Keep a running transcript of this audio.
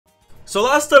So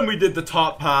last time we did the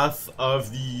top path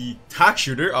of the tack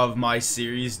shooter of my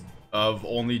series of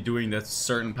only doing the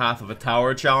certain path of a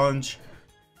tower challenge.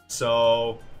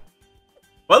 So,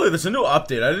 by the way, there's a new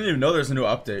update. I didn't even know there's a new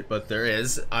update, but there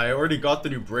is. I already got the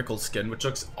new Brickle skin, which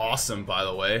looks awesome, by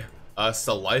the way. It's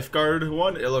the lifeguard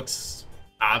one. It looks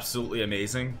absolutely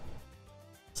amazing.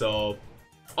 So,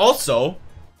 also,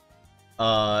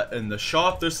 in the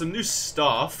shop, there's some new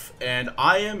stuff, and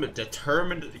I am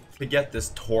determined to get this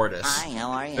tortoise. Hi,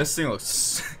 how are you? This thing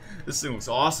looks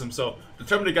awesome. So,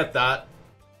 determined to get that.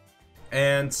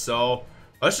 And so,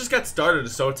 let's just get started.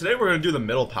 So, today we're going to do the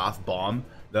middle path bomb,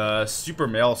 the Super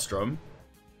Maelstrom.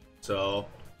 So,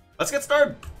 let's get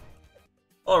started.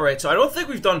 Alright, so I don't think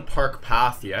we've done Park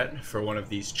Path yet for one of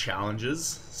these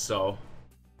challenges. So,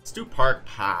 let's do Park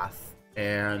Path.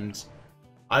 And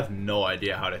I have no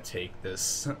idea how to take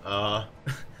this.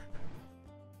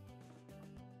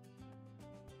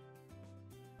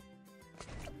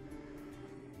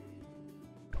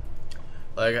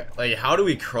 Like, how do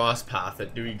we cross path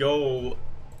it? Do we go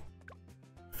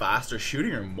faster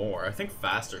shooting or more? I think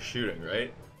faster shooting,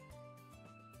 right?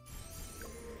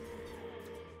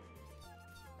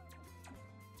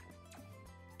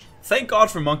 Thank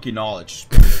God for monkey knowledge.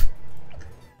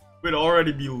 We'd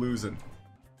already be losing.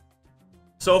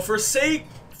 So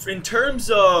in terms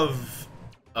of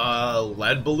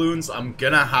lead balloons, I'm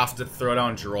gonna have to throw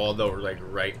down Geraldo like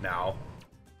right now.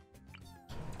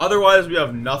 Otherwise, we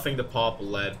have nothing to pop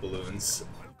lead balloons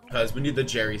because we need the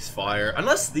Jerry's Fire.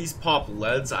 Unless these pop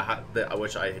leads,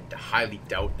 which I highly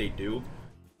doubt they do.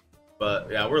 But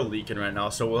yeah, we're leaking right now,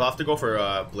 so we'll have to go for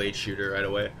a Blade Shooter right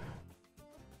away.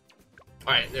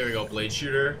 Alright, there we go, Blade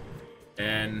Shooter.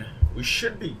 And we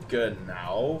should be good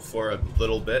now for a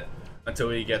little bit until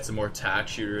we get some more tack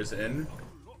shooters in.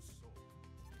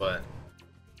 But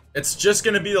it's just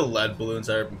going to be the lead balloons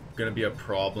that are going to be a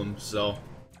problem, so.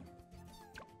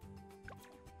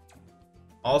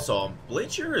 Also,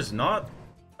 Blade Shooter is not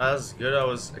as good as I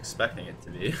was expecting it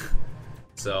to be.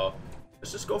 So,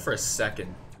 let's just go for a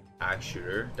second tack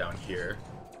shooter down here.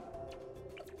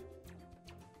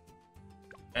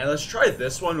 And let's try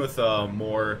this one with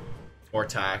more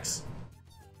tacks.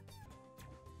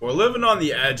 We're living on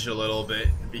the edge a little bit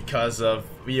because of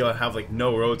we have like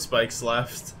no road spikes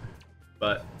left,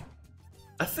 but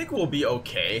I think we'll be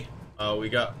okay. We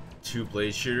got 2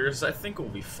 blade shooters. I think we'll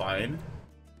be fine.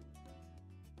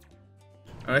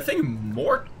 And I think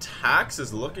more tacks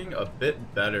is looking a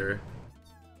bit better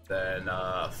than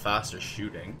faster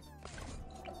shooting.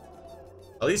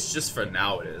 At least just for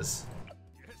now it is.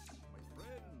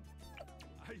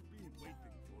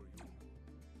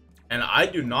 And I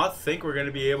do not think we're going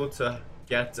to be able to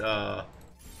get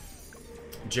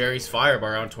Jerry's Fire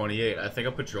by around 28. I think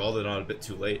I put Geraldo on a bit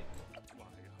too late.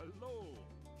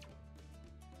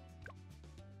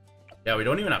 Yeah, we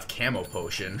don't even have Camo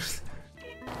Potion.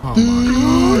 Oh my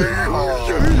god.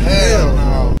 Oh, hell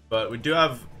no. But we do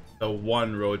have the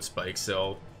 1 road spike,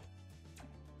 so.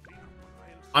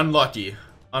 Unlucky.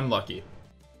 Unlucky.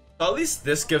 So at least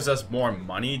this gives us more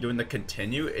money doing the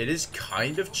continue. It is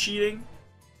kind of cheating.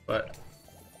 But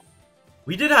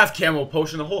we did have Camo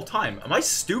Potion the whole time. Am I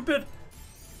stupid?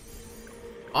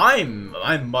 I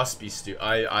must be stupid.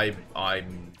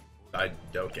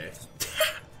 Okay.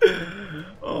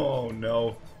 Oh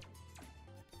no.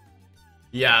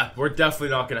 Yeah, we're definitely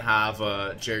not gonna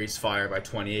have Jerry's Fire by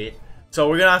 28. So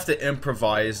we're gonna have to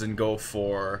improvise and go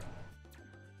for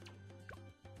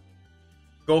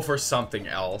something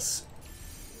else.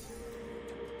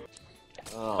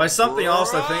 Oh, by something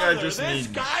else, I think I just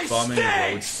need bumming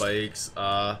road spikes.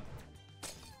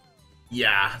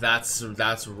 Yeah,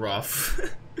 that's rough.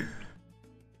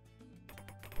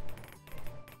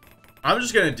 I'm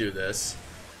just gonna do this.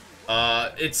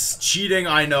 It's cheating,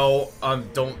 I know.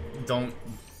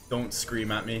 Don't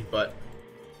scream at me, but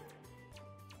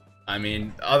I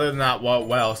mean, other than that,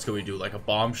 what else can we do? Like a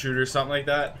bomb shoot or something like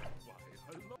that?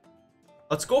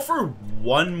 Let's go for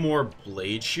 1 more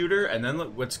blade shooter, and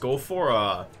then let's go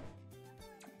for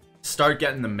start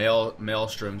getting the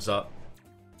Maelstroms up.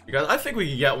 Because I think we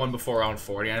can get one before round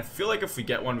 40, and I feel like if we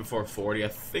get one before 40, I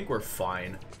think we're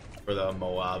fine for the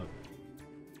Moab.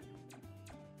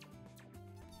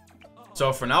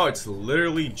 So for now, it's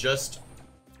literally just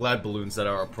lead balloons that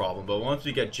are a problem. But once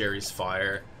we get Jerry's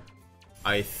Fire,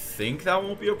 I think that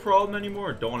won't be a problem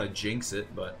anymore. Don't want to jinx it,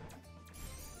 but.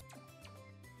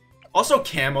 Also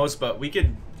camos, but we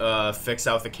could fix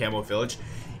out the camo village.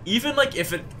 Even like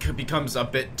if it becomes a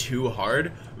bit too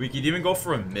hard, we could even go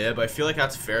for a mib. I feel like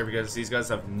that's fair because these guys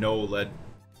have no lead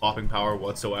popping power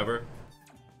whatsoever.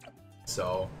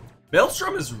 So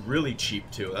Mealstrom is really cheap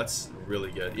too. That's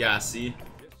really good. Yeah, see?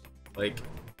 Like,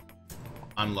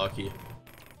 unlucky.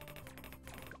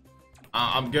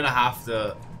 I'm gonna have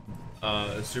to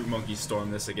Super Monkey Storm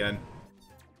this again.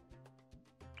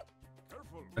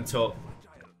 Until...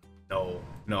 No,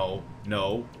 no,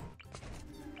 no.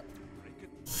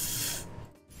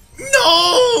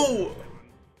 No!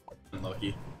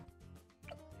 Unlucky.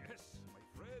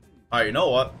 Alright, you know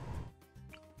what?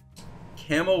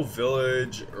 Camo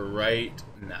Village right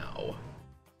now.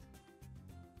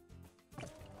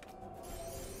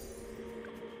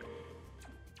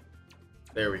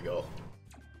 There we go.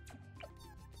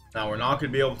 Now we're not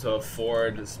going to be able to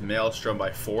afford this Maelstrom by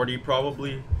 40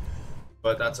 probably.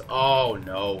 But that's... Oh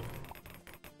no.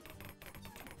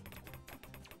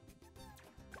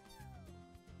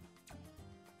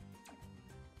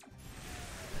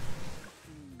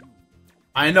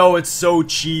 I know it's so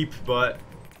cheap, but...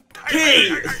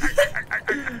 Hey!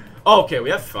 Oh, okay, we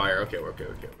have fire. Okay, we're good.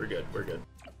 Okay, we're good. We're good.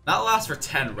 That lasts for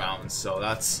 10 rounds, so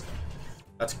that's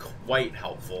quite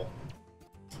helpful.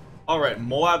 Alright,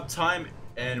 Moab time,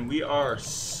 and we are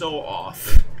so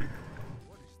off.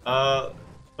 But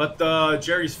the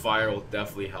Jerry's fire will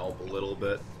definitely help a little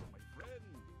bit.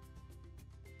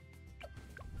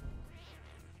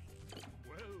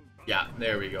 Yeah,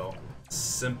 there we go.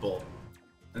 Simple.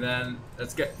 And then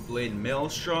let's get Blade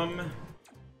Maelstrom.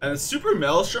 And the Super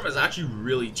Maelstrom is actually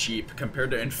really cheap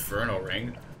compared to Inferno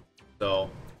Ring. So,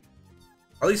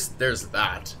 at least there's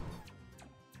that.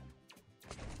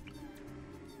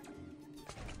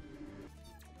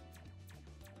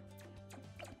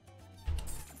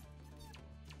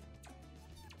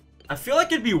 I feel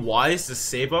like it'd be wise to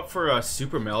save up for a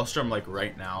Super Maelstrom like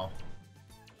right now.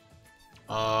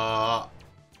 I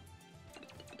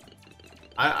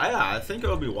think it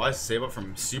would be wise to save up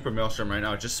from Super Maelstrom right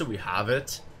now just so we have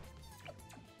it.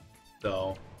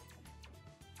 So,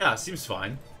 yeah, it seems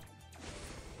fine.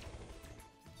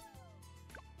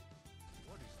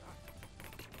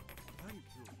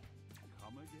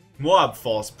 Moab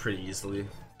falls pretty easily.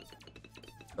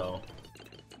 So,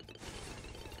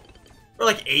 we're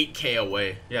like 8k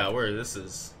away. Yeah, this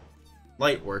is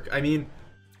light work. I mean,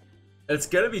 it's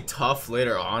gonna be tough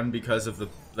later on because of the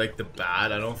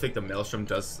bad. I don't think the Maelstrom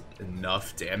does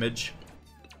enough damage.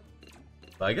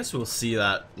 But I guess we'll see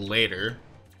that later.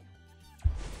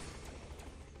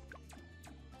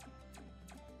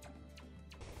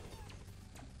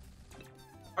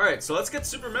 Alright, so let's get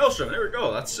Super Maelstrom. There we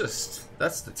go. That's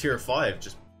the tier 5.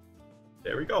 Just,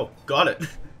 there we go. Got it.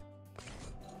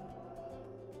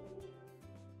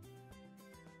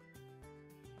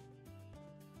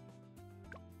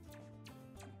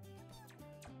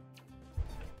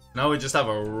 Now we just have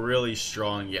a really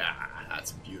strong, yeah,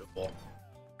 that's beautiful.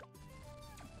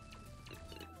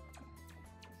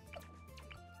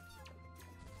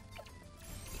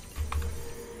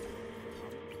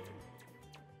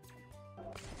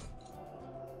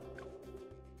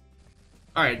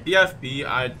 Alright, BFB,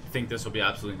 I think this will be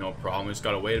absolutely no problem. We just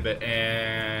gotta wait a bit,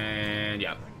 and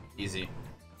yeah, easy.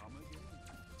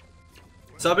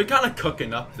 So I've been kind of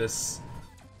cooking up this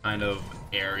kind of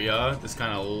area, this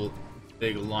kind of little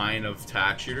big line of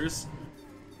tack shooters.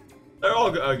 They're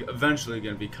all eventually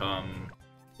going to become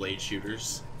blade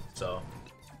shooters, so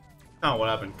kind of what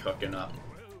I've been cooking up.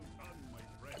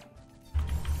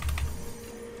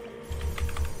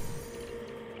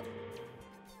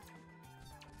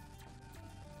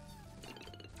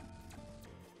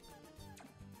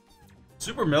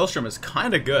 Super Maelstrom is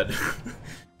kind of good.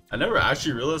 I never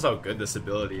actually realized how good this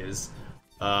ability is.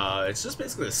 It's just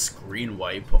basically a screen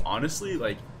wipe. Honestly,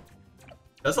 like,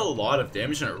 does a lot of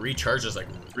damage and it recharges like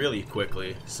really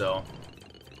quickly. So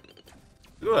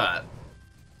look at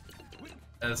that,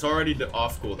 and it's already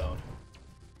off cooldown.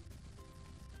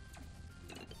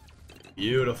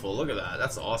 Beautiful. Look at that.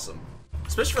 That's awesome.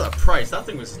 Especially for the price. That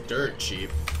thing was dirt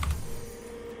cheap.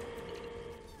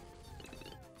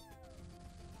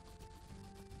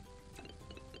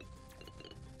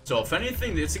 So if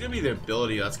anything, it's gonna be the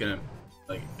ability that's gonna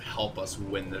like help us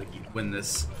win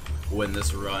this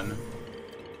run.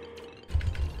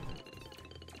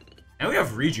 And we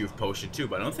have Rejuve Potion too,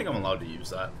 but I don't think I'm allowed to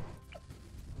use that.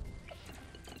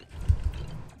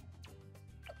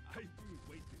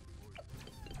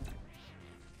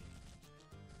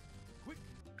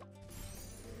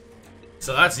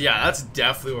 So that's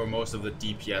definitely where most of the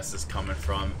DPS is coming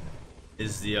from,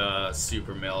 is the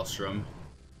Super Maelstrom.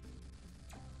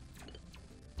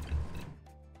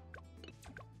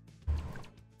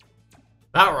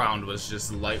 That round was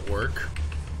just light work.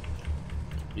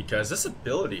 Because this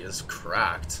ability is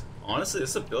cracked. Honestly,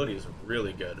 this ability is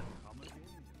really good.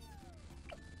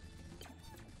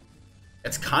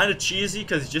 It's kind of cheesy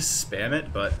because you just spam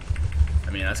it, but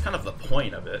I mean, that's kind of the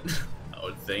point of it, I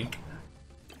would think.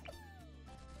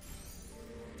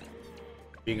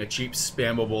 Being a cheap,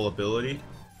 spammable ability.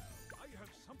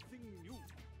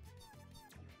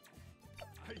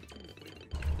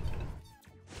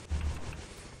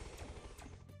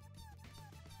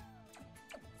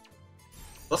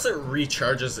 Plus it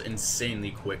recharges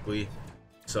insanely quickly,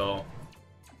 so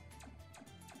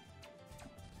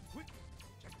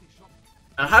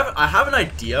I have an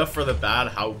idea for the bad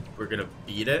how we're gonna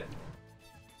beat it,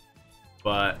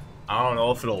 but I don't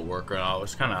know if it'll work or not. We'll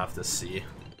just kind of have to see.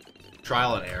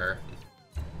 Trial and error.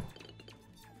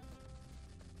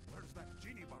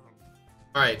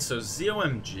 Alright, so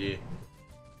ZOMG.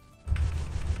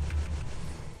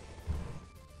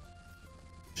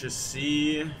 Just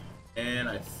see, and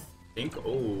I think,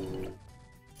 oh,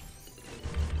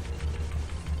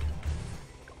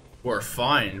 we're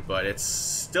fine, but it's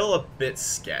still a bit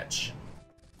sketch.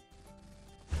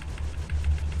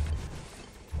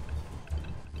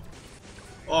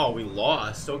 Oh, we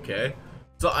lost, okay.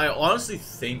 So I honestly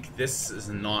think this is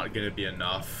not gonna be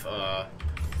enough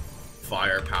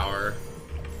firepower.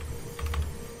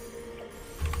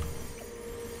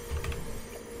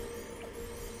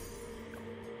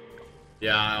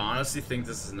 Yeah, I honestly think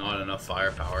this is not enough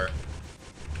firepower.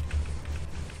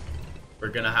 We're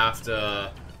gonna have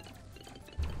to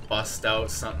bust out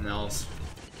something else.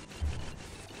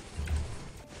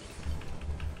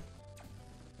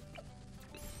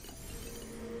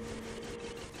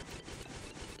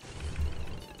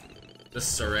 The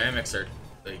ceramics are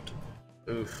like,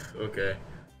 oof, okay.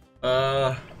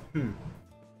 I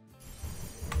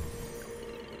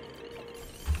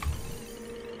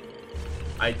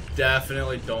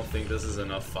definitely don't think this is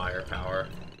enough firepower.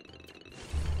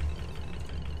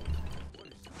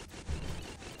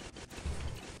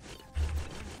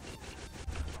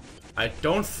 I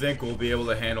don't think we'll be able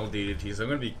to handle DDTs. I'm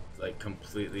gonna be like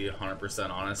completely 100%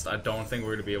 honest. I don't think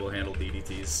we're gonna be able to handle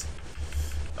DDTs.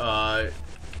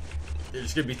 They're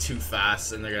just gonna be too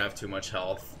fast and they're gonna have too much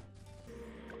health.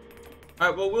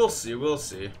 Alright, well, we'll see, we'll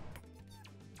see.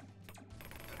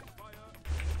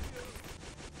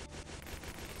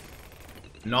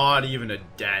 Not even a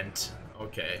dent.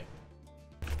 Okay.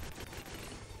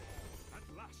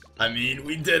 I mean,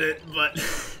 we did it, but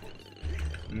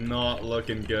not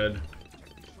looking good.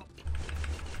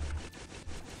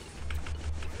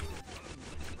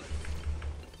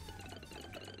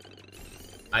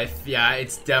 Yeah,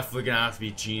 it's definitely gonna have to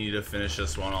be Genie to finish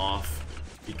this one off,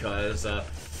 because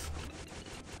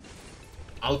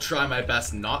I'll try my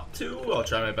best not to. I'll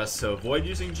try my best to avoid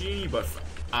using Genie, but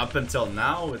up until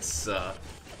now, it's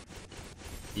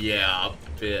yeah,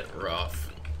 a bit rough.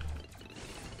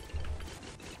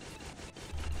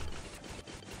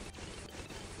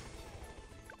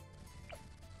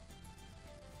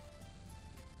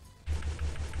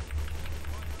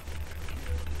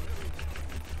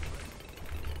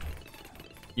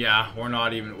 Yeah, we're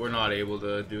not able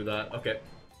to do that. Okay.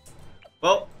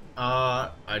 Well,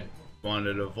 I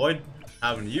wanted to avoid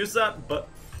having to use that, but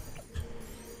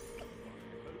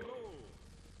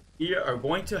we are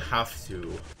going to have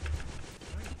to.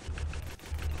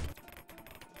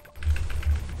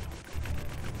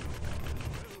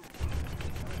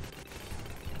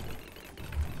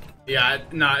 Yeah,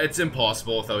 nah, it's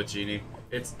impossible without Genie.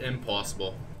 It's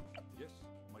impossible.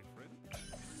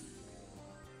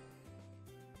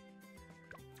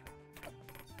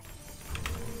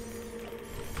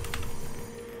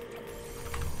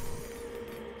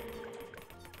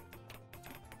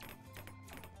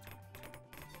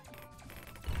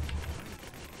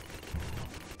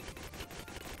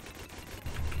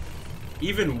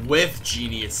 Even with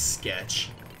Genie, it's sketch.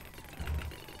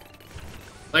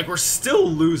 Like, we're still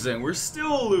losing. We're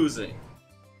still losing.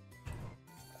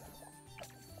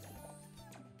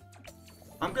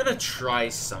 I'm gonna try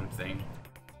something.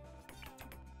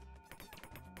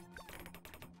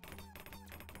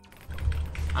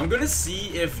 I'm gonna see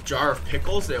if Jar of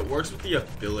Pickles, it works with the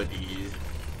ability.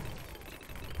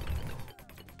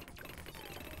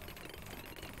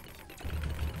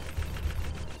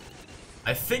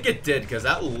 I think it did, because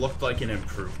that looked like an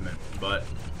improvement, but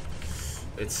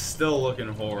it's still looking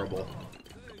horrible.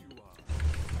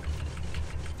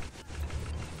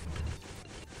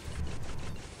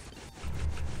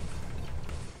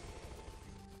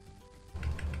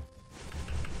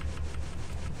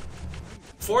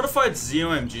 Fortified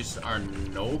ZOMGs are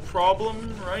no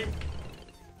problem, right?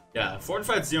 Yeah,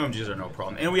 fortified ZOMGs are no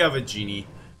problem. And we have a Genie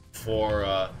for,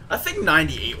 I think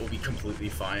 98 will be completely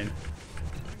fine.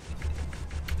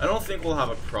 I don't think we'll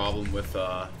have a problem with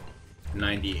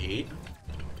 98.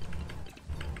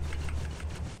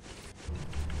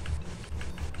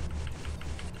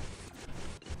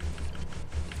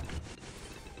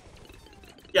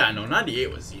 Yeah, no,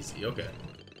 98 was easy. Okay.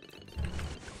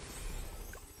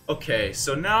 Okay,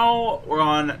 so now we're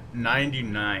on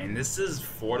 99. This is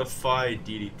fortified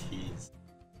DDTs.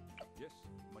 Yes,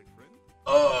 my friend.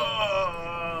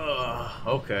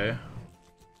 Okay.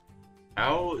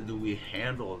 How do we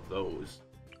handle those?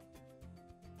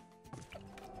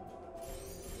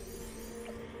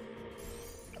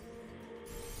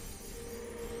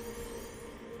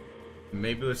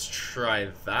 Maybe let's try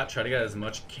that. Try to get as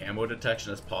much camo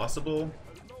detection as possible.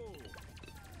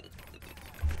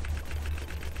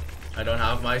 I don't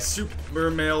have my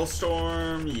super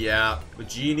Maelstrom. Yeah, but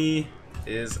Genie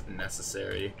is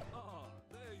necessary. Ah,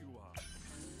 there you are.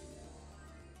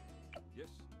 Yes,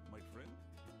 my friend.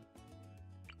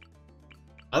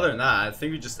 Other than that, I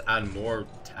think we just add more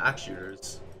tack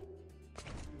shooters.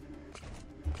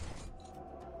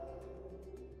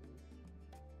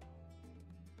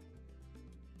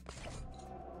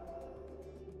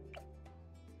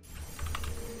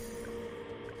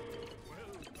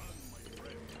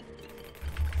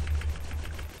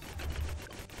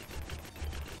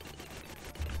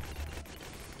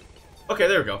 Okay,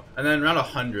 there we go. And then around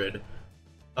 100.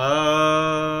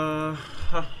 I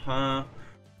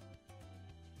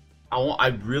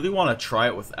really want to try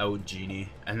it without Genie.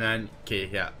 And then, okay,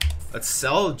 yeah. Let's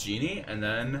sell Genie, and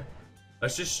then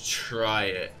let's just try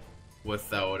it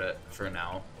without it for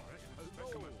now.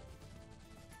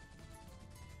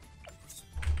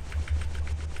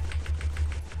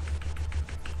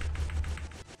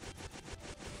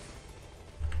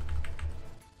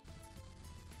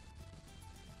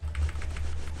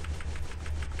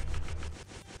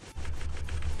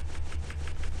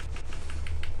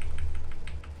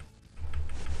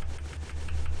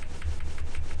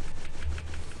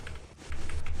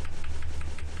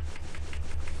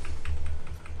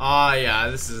 Ah, yeah,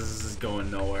 this is going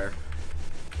nowhere.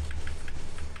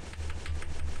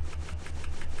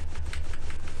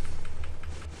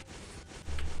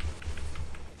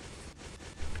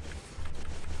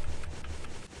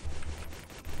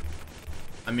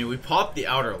 I mean, we popped the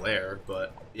outer layer,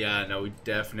 but yeah, no, we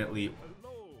definitely...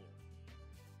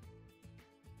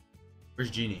 Where's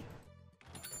Genie?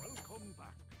 Welcome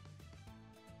back.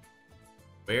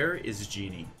 Where is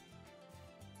Genie?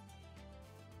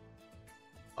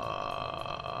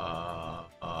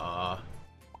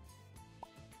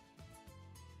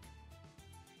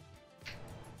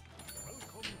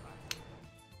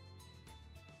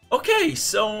 Okay,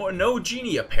 so no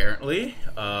Genie apparently.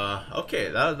 Okay,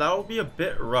 that'll be a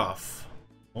bit rough.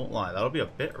 Won't lie, that'll be a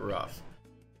bit rough.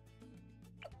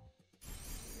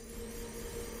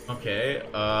 Okay,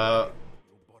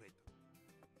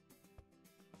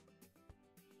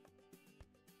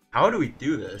 how do we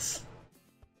do this?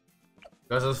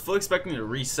 Because I was fully expecting to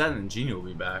reset and Genie will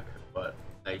be back, but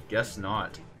I guess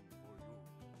not.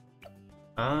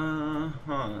 Why,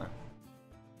 hello.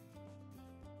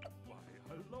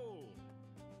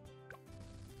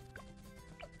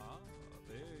 Ah,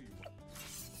 there you are.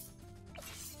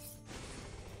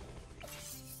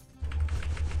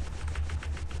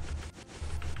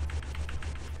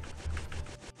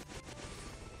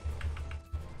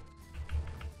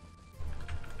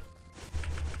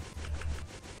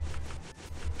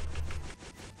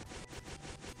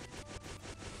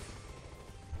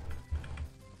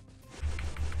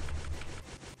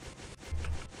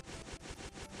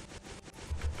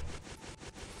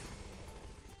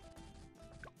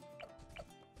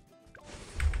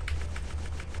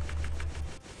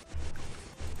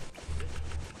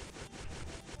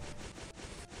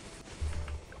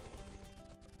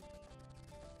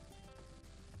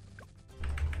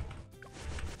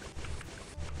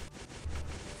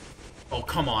 Oh,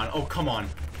 come on. Oh, come on.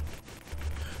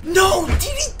 No!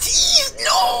 DDTs!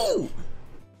 No!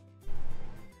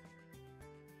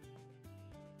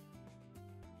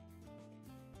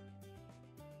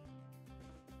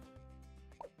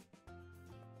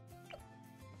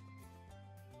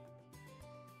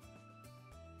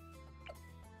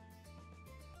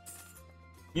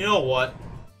 You know what?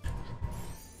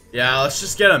 Yeah, let's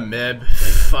just get a mib.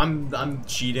 I'm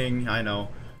cheating, I know.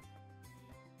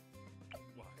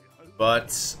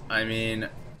 But, I mean,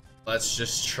 let's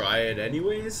just try it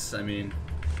anyways. I mean,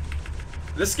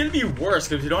 this is gonna be worse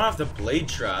because we don't have the blade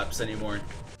traps anymore.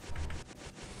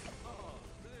 Ah,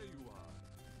 there you are.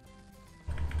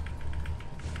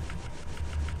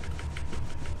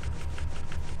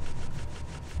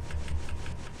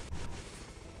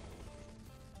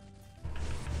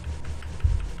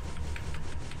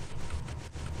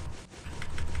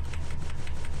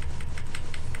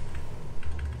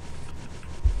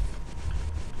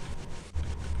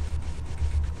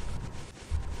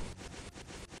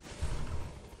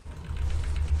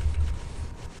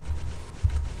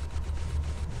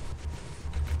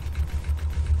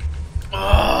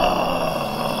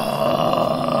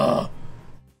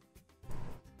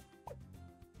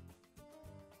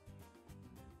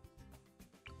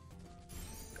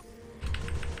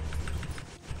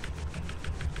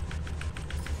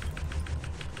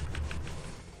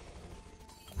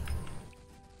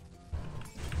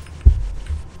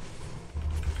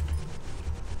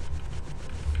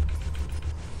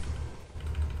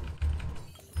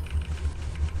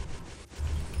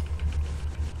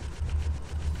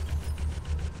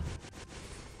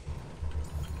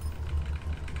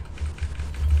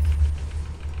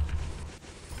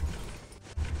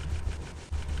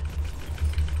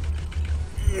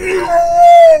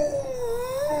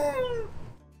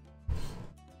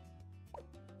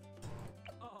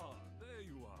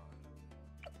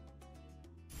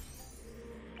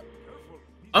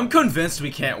 I'm convinced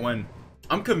we can't win.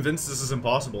 I'm convinced this is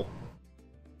impossible.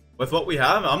 With what we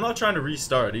have, I'm not trying to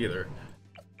restart either.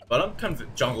 But I'm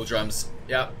convinced. Jungle drums.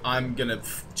 Yeah, I'm gonna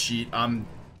cheat. I'm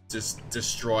just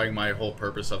destroying my whole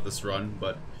purpose of this run,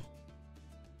 but...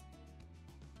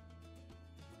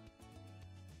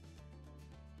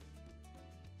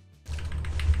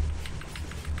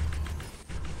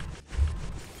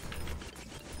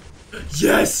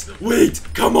 Yes! Wait!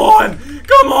 Come on!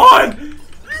 Come on!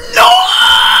 No!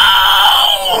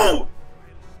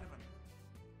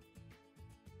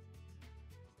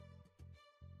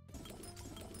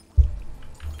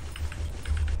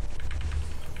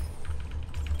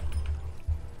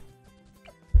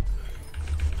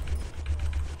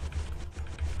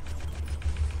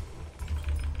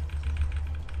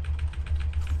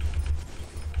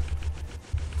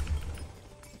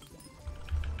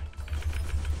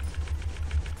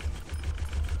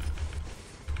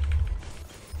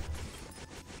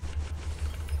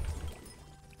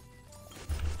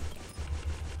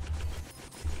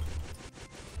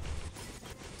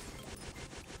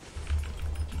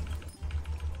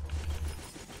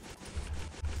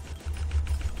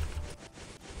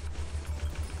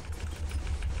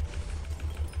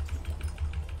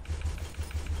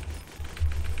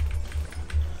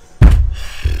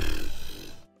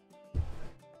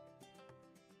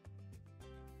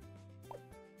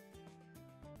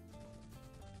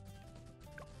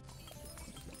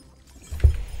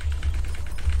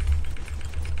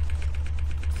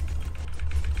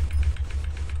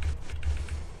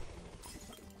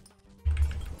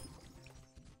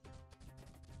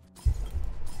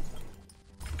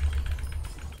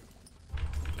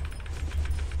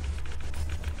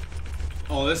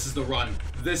 Oh, this is the run.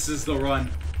 This is the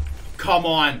run. Come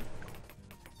on.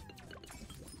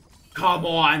 Come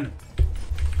on.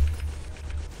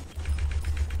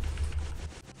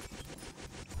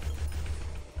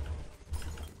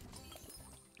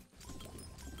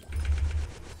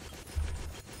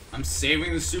 I'm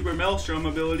saving the Super Mealstrom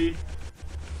ability.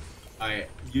 I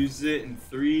use it in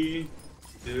 3,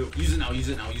 2. Use it now, use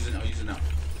it now, use it now, use it now.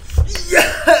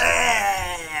 Yeah!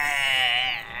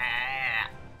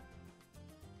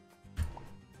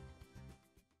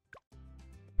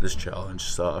 This challenge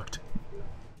sucked.